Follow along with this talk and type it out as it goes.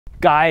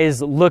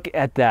Guys, look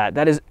at that.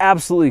 That is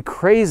absolutely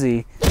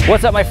crazy.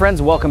 What's up, my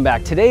friends? Welcome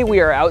back. Today we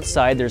are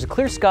outside. There's a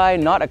clear sky,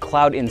 not a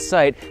cloud in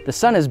sight. The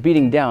sun is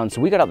beating down, so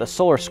we got out the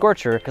solar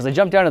Scorcher because I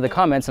jumped down to the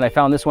comments and I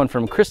found this one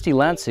from Christy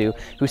Lansu,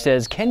 who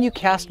says, can you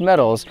cast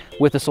metals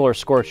with the solar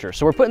Scorcher?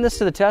 So we're putting this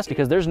to the test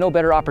because there's no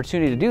better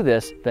opportunity to do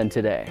this than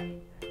today.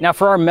 Now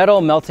for our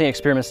metal melting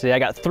experiments today, I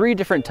got 3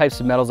 different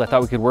types of metals I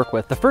thought we could work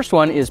with. The first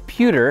one is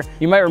pewter.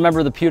 You might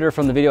remember the pewter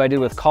from the video I did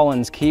with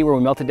Colin's Key where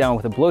we melted down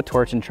with a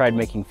blowtorch and tried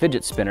making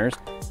fidget spinners.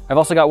 I've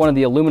also got one of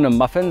the aluminum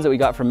muffins that we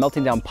got from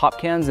melting down pop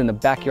cans in the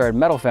backyard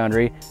metal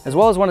foundry, as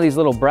well as one of these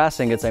little brass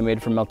ingots I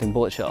made from melting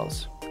bullet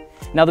shells.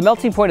 Now the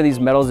melting point of these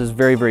metals is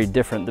very, very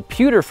different. The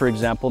pewter, for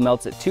example,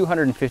 melts at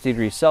 250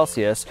 degrees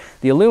Celsius.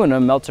 The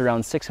aluminum melts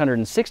around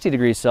 660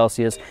 degrees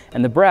Celsius,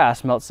 and the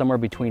brass melts somewhere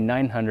between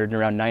 900 and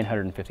around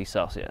 950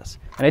 Celsius.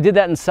 And I did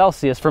that in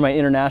Celsius for my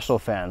international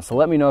fans, so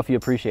let me know if you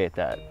appreciate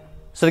that.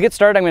 So to get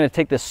started, I'm going to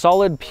take this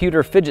solid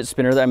pewter fidget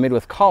spinner that I made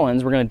with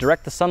Collins. We're going to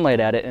direct the sunlight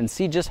at it and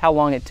see just how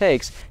long it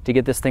takes to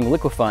get this thing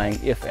liquefying,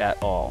 if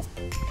at all.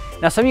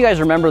 Now some of you guys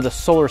remember the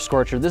solar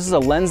Scorcher. This is a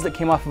lens that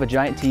came off of a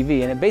giant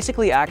TV, and it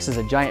basically acts as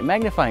a giant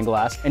magnifying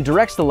glass and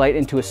directs the light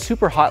into a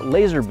super hot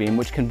laser beam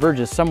which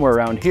converges somewhere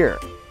around here.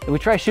 If we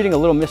try shooting a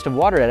little mist of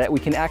water at it,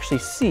 we can actually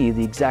see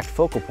the exact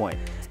focal point.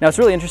 Now what's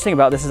really interesting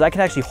about this is I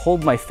can actually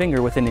hold my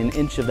finger within an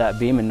inch of that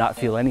beam and not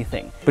feel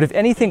anything. But if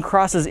anything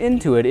crosses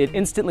into it, it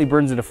instantly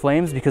burns into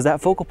flames because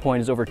that focal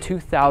point is over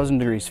 2,000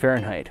 degrees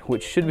Fahrenheit,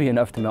 which should be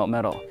enough to melt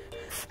metal.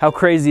 How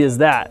crazy is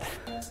that?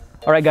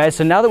 All right guys,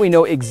 so now that we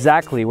know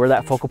exactly where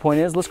that focal point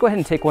is, let's go ahead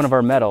and take one of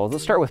our metals.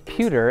 Let's start with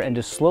pewter and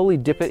just slowly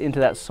dip it into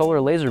that solar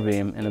laser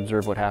beam and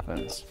observe what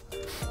happens.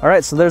 All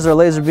right, so there's our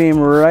laser beam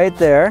right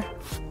there.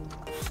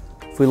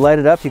 If we light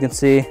it up, you can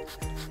see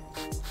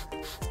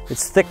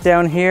it's thick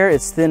down here,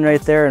 it's thin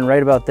right there, and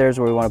right about there is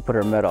where we want to put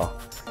our metal.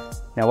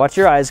 Now watch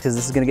your eyes because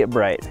this is going to get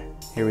bright.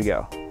 Here we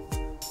go.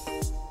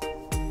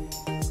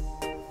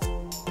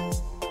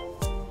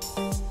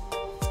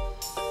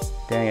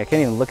 Dang, I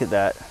can't even look at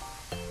that.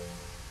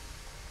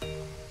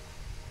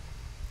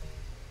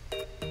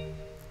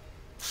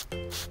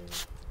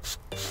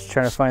 Just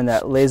trying to find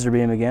that laser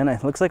beam again.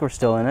 It looks like we're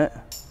still in it.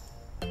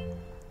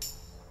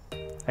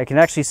 I can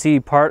actually see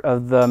part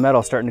of the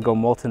metal starting to go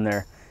molten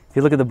there. If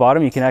you look at the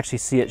bottom, you can actually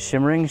see it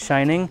shimmering,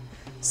 shining,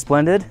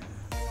 splendid.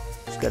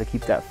 Just got to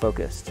keep that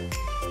focused.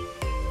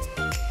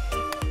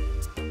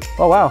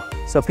 Oh wow,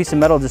 so a piece of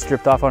metal just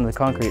dripped off onto the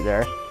concrete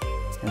there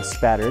and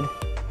spattered.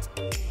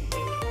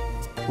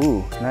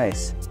 Ooh,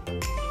 nice.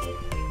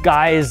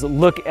 Guys,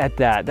 look at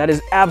that. That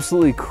is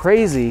absolutely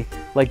crazy.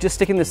 Like just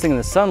sticking this thing in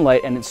the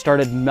sunlight and it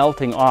started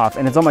melting off,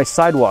 and it's on my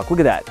sidewalk.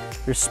 Look at that.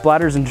 There's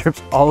splatters and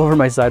drips all over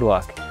my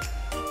sidewalk.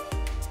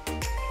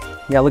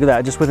 Yeah, look at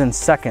that, just within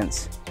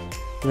seconds.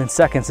 Within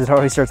seconds, it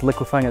already starts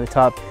liquefying at the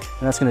top,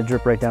 and that's gonna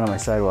drip right down on my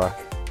sidewalk.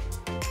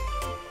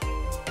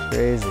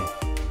 Crazy.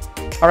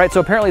 All right,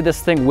 so apparently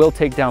this thing will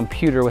take down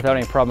pewter without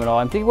any problem at all.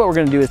 I'm thinking what we're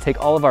gonna do is take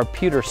all of our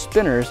pewter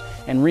spinners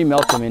and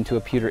remelt them into a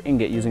pewter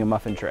ingot using a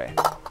muffin tray.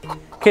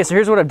 Okay, so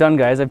here's what I've done,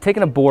 guys. I've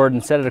taken a board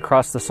and set it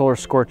across the solar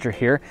Scorcher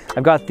here.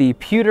 I've got the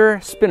pewter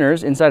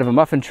spinners inside of a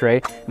muffin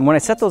tray, and when I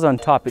set those on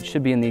top, it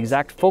should be in the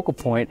exact focal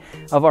point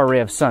of our ray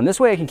of sun. This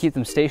way I can keep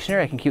them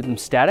stationary, I can keep them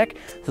static,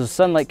 so the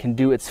sunlight can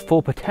do its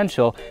full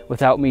potential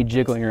without me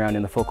jiggling around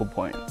in the focal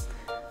point.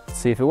 Let's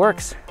see if it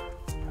works.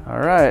 All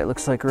right,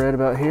 looks like right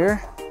about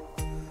here.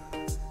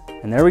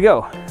 And there we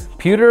go,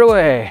 pewter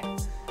away.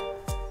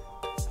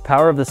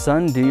 Power of the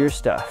sun, do your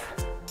stuff.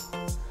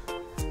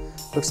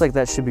 Looks like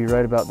that should be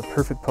right about the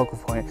perfect focal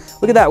point.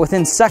 Look at that,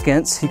 within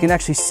seconds, you can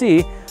actually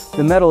see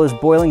the metal is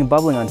boiling and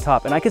bubbling on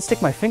top. And I could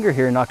stick my finger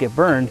here and not get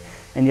burned,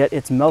 and yet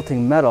it's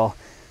melting metal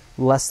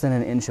less than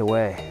an inch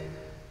away.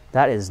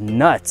 That is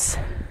nuts.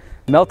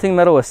 Melting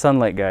metal with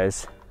sunlight,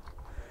 guys.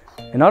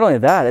 And not only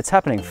that, it's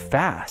happening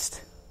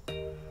fast.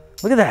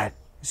 Look at that,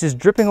 it's just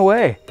dripping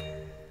away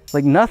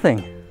like nothing.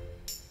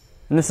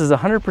 And this is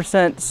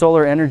 100%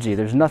 solar energy.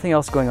 There's nothing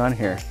else going on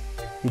here.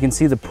 You can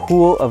see the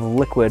pool of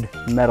liquid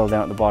metal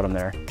down at the bottom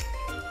there.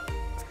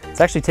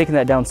 It's actually taking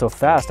that down so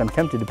fast, I'm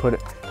tempted to put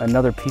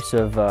another piece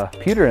of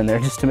pewter in there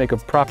just to make a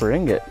proper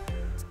ingot.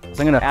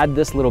 So I'm gonna add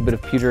this little bit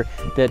of pewter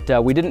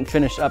that we didn't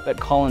finish up at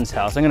Colin's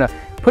house. I'm gonna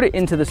put it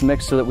into this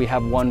mix so that we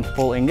have one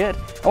full ingot.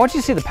 I want you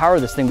to see the power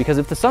of this thing, because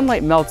if the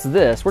sunlight melts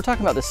this, we're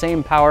talking about the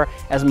same power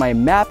as my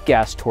MAP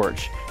gas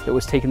torch that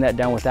was taking that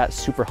down with that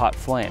super hot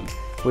flame,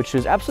 which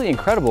is absolutely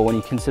incredible when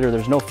you consider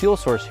there's no fuel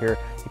source here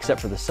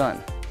except for the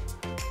sun.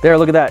 There,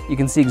 look at that. You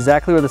can see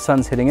exactly where the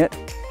sun's hitting it,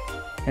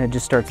 and it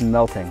just starts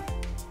melting.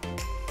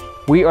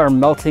 We are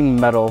melting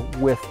metal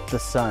with the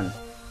sun.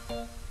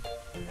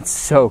 It's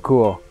so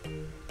cool.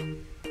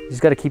 You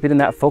just gotta keep it in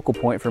that focal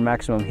point for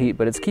maximum heat,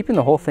 but it's keeping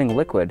the whole thing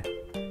liquid.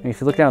 And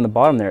if you look down the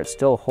bottom there, it's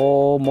still a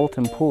whole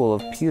molten pool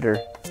of pewter.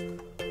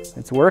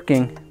 It's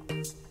working.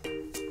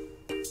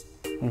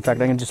 In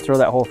fact, I can just throw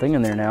that whole thing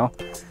in there now.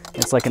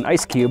 It's like an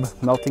ice cube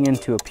melting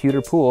into a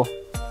pewter pool.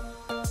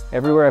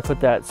 Everywhere I put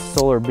that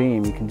solar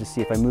beam, you can just see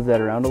if I move that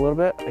around a little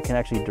bit, I can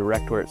actually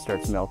direct where it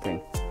starts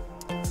melting.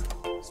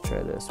 Let's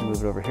try this.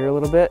 Move it over here a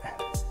little bit.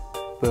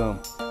 Boom.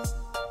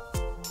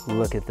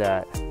 Look at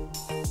that.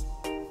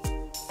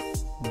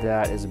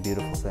 That is a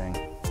beautiful thing.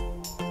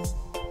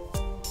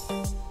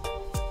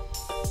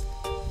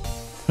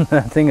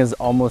 That thing is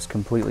almost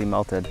completely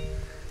melted.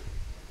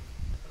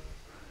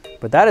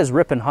 But that is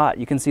ripping hot.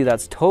 You can see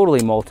that's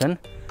totally molten.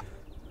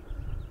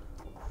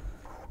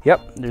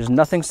 Yep, there's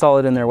nothing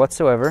solid in there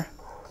whatsoever.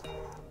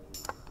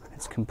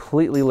 It's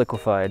completely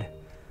liquefied.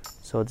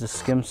 So I'll just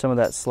skim some of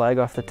that slag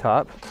off the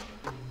top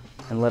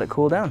and let it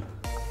cool down.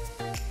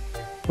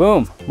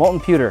 Boom, molten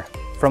pewter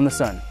from the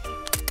sun.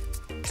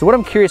 So what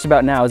I'm curious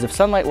about now is if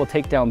sunlight will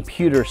take down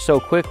pewter so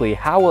quickly,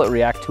 how will it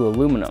react to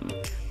aluminum?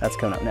 That's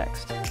coming up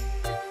next.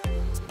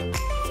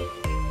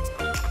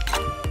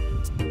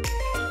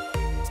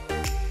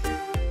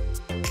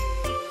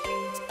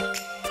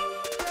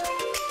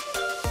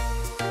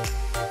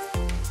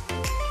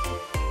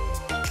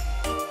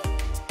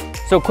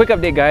 So quick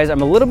update guys, I'm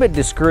a little bit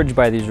discouraged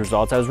by these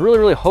results. I was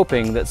really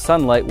hoping that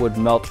sunlight would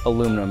melt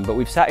aluminum, but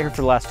we've sat here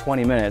for the last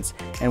 20 minutes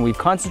and we've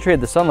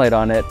concentrated the sunlight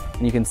on it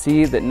and you can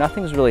see that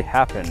nothing's really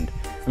happened.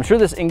 I'm sure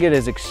this ingot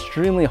is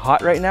extremely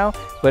hot right now,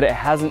 but it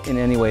hasn't in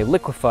any way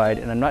liquefied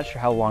and I'm not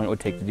sure how long it would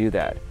take to do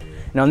that.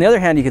 Now on the other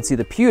hand, you can see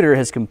the pewter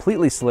has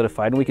completely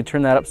solidified and we could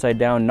turn that upside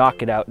down,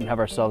 knock it out and have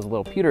ourselves a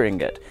little pewter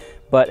ingot.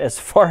 But as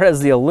far as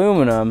the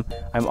aluminum,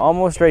 I'm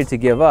almost ready to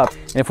give up.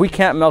 And if we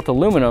can't melt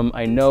aluminum,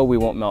 I know we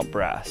won't melt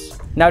brass.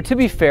 Now to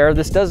be fair,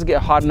 this does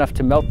get hot enough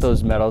to melt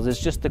those metals. It's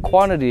just the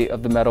quantity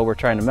of the metal we're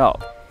trying to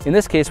melt. In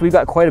this case, we've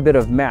got quite a bit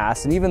of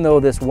mass, and even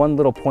though this one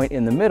little point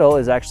in the middle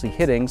is actually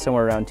hitting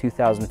somewhere around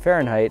 2000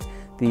 Fahrenheit,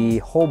 the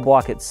whole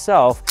block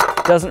itself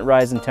doesn't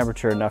rise in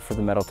temperature enough for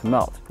the metal to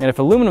melt. And if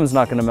aluminum's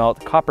not gonna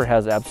melt, copper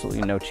has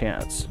absolutely no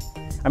chance.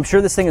 I'm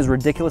sure this thing is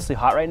ridiculously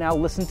hot right now.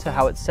 Listen to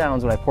how it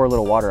sounds when I pour a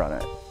little water on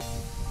it.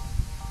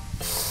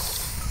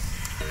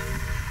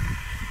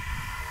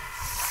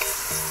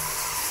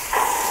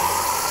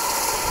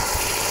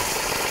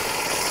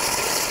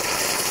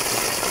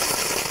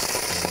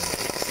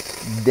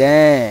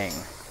 Dang,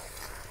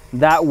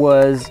 that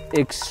was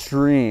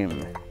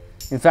extreme.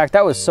 In fact,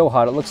 that was so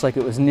hot, it looks like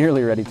it was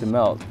nearly ready to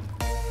melt.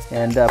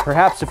 And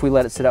perhaps if we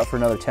let it sit out for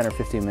another 10 or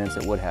 15 minutes,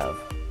 it would have.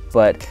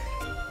 But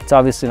it's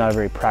obviously not a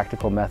very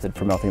practical method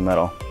for melting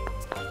metal.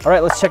 All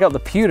right, let's check out the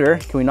pewter.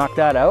 Can we knock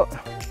that out?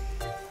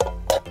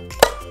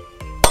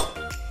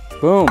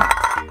 Boom,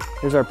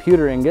 here's our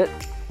pewter ingot.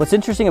 What's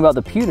interesting about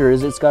the pewter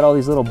is it's got all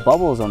these little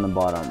bubbles on the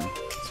bottom.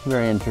 It's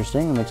very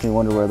interesting, it makes me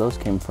wonder where those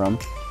came from.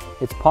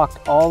 It's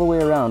pocked all the way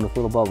around with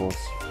little bubbles.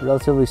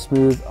 Relatively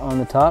smooth on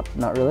the top,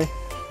 not really.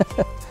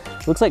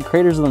 Looks like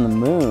craters on the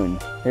moon.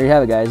 There you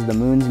have it guys, the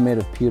moon's made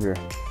of pewter.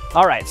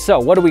 All right, so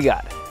what do we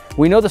got?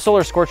 We know the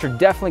solar scorcher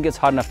definitely gets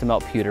hot enough to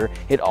melt pewter.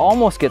 It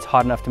almost gets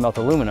hot enough to melt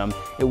aluminum.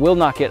 It will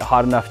not get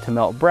hot enough to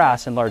melt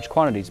brass in large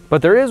quantities.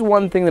 But there is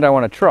one thing that I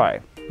want to try.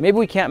 Maybe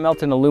we can't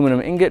melt an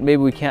aluminum ingot, maybe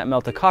we can't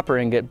melt a copper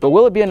ingot, but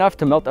will it be enough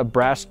to melt a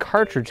brass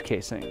cartridge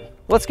casing?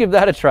 Let's give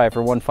that a try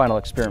for one final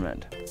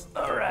experiment.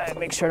 All right,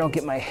 make sure I don't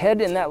get my head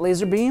in that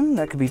laser beam.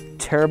 That could be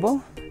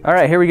terrible. All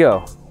right, here we go.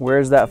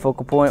 Where's that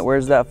focal point?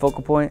 Where's that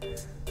focal point?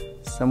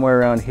 Somewhere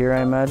around here,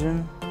 I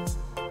imagine.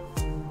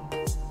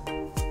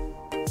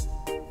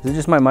 Is it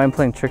just my mind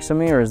playing tricks on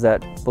me, or is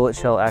that bullet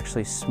shell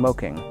actually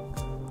smoking?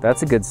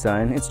 That's a good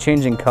sign. It's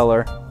changing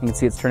color. You can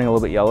see it's turning a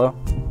little bit yellow.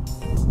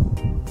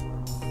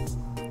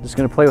 Just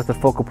gonna play with the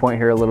focal point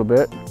here a little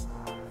bit.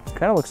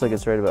 Kind of looks like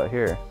it's right about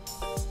here.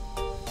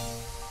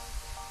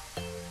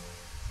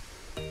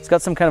 It's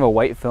got some kind of a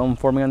white film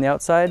forming on the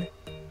outside.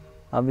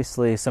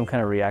 Obviously some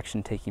kind of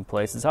reaction taking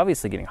place. It's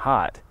obviously getting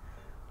hot,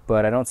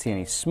 but I don't see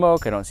any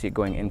smoke. I don't see it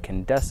going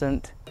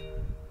incandescent.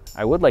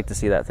 I would like to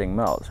see that thing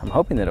melt. I'm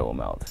hoping that it will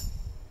melt.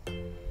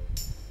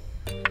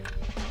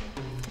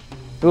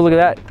 Ooh, look at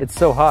that. It's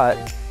so hot,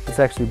 it's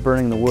actually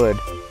burning the wood.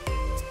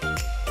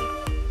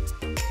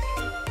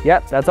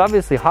 Yep, that's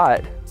obviously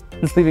hot.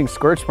 It's leaving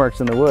scorch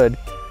marks in the wood,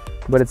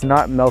 but it's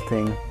not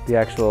melting the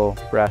actual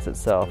brass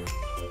itself.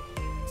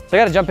 So I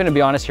gotta jump in and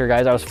be honest here,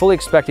 guys. I was fully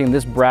expecting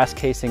this brass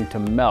casing to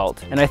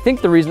melt, and I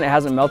think the reason it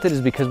hasn't melted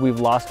is because we've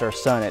lost our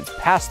sun. It's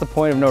past the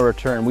point of no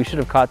return. We should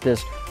have caught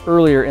this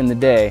earlier in the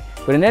day.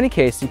 But in any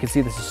case, you can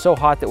see this is so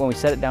hot that when we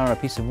set it down on a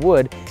piece of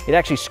wood, it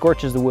actually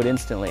scorches the wood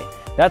instantly.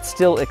 That's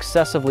still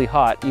excessively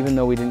hot, even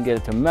though we didn't get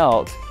it to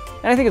melt.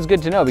 And I think it's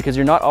good to know because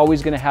you're not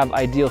always gonna have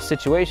ideal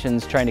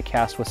situations trying to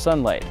cast with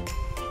sunlight.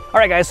 All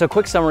right guys, so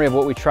quick summary of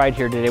what we tried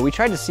here today. We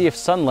tried to see if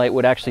sunlight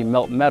would actually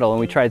melt metal, and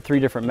we tried 3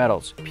 different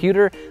metals: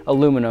 pewter,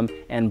 aluminum,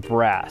 and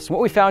brass. What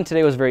we found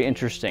today was very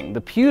interesting.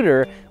 The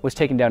pewter was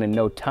taken down in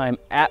no time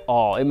at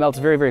all. It melts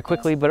very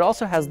quickly, but it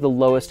also has the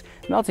lowest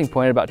melting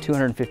point at about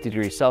 250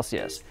 degrees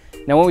Celsius.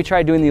 Now when we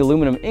tried doing the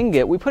aluminum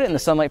ingot, we put it in the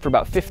sunlight for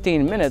about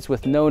 15 minutes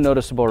with no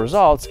noticeable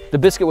results. The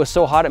biscuit was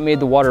so hot it made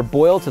the water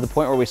boil to the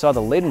point where we saw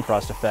the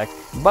Leidenfrost effect,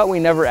 but we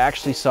never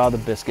actually saw the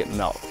biscuit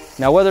melt.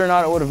 Now, whether or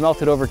not it would have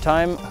melted over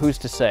time, who's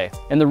to say?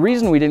 And the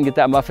reason we didn't get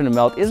that muffin to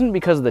melt isn't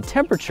because of the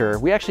temperature.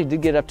 We actually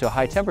did get up to a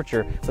high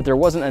temperature, but there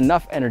wasn't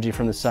enough energy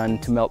from the sun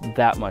to melt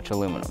that much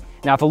aluminum.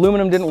 Now, if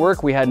aluminum didn't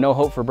work, we had no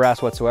hope for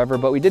brass whatsoever,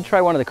 but we did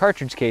try one of the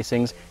cartridge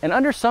casings, and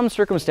under some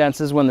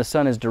circumstances when the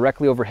sun is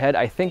directly overhead,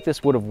 I think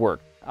this would have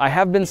worked. I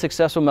have been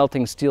successful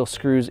melting steel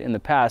screws in the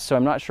past, so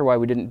I'm not sure why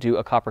we didn't do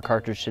a copper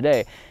cartridge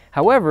today.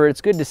 However, it's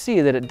good to see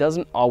that it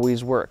doesn't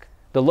always work.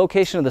 The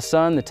location of the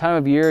sun, the time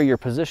of year, your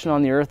position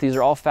on the earth, these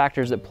are all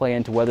factors that play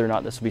into whether or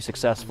not this will be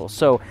successful.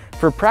 So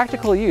for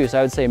practical use,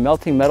 I would say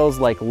melting metals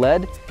like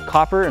lead,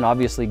 copper, and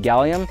obviously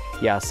gallium,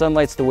 yeah,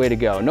 sunlight's the way to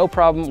go. No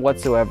problem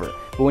whatsoever.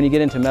 But when you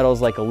get into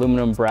metals like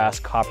aluminum, brass,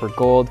 copper,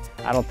 gold,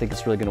 I don't think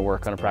it's really gonna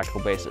work on a practical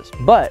basis.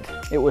 But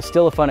it was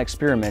still a fun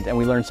experiment and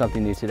we learned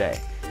something new today.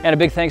 And a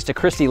big thanks to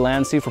Christy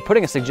Lansu for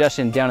putting a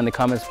suggestion down in the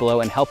comments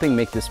below and helping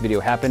make this video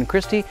happen.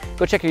 Christy,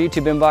 go check your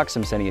YouTube inbox.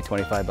 I'm sending you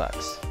 25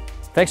 bucks.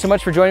 Thanks so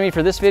much for joining me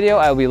for this video.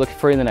 I will be looking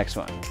for you in the next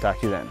one. Talk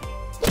to you then.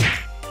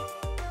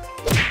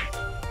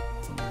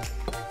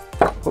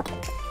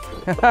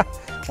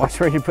 Watch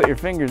where you put your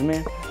fingers,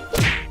 man.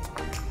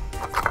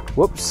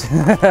 Whoops.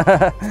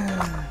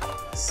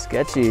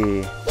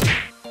 Sketchy.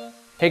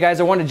 Hey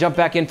guys, I wanted to jump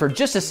back in for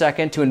just a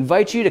second to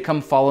invite you to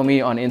come follow me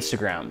on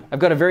Instagram. I've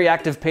got a very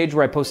active page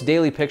where I post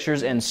daily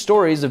pictures and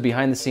stories of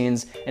behind the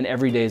scenes, and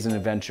every day is an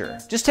adventure.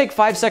 Just take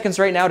 5 seconds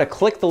right now to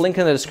click the link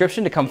in the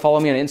description to come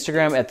follow me on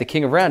Instagram at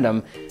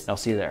thekingofrandom, and I'll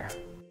see you there.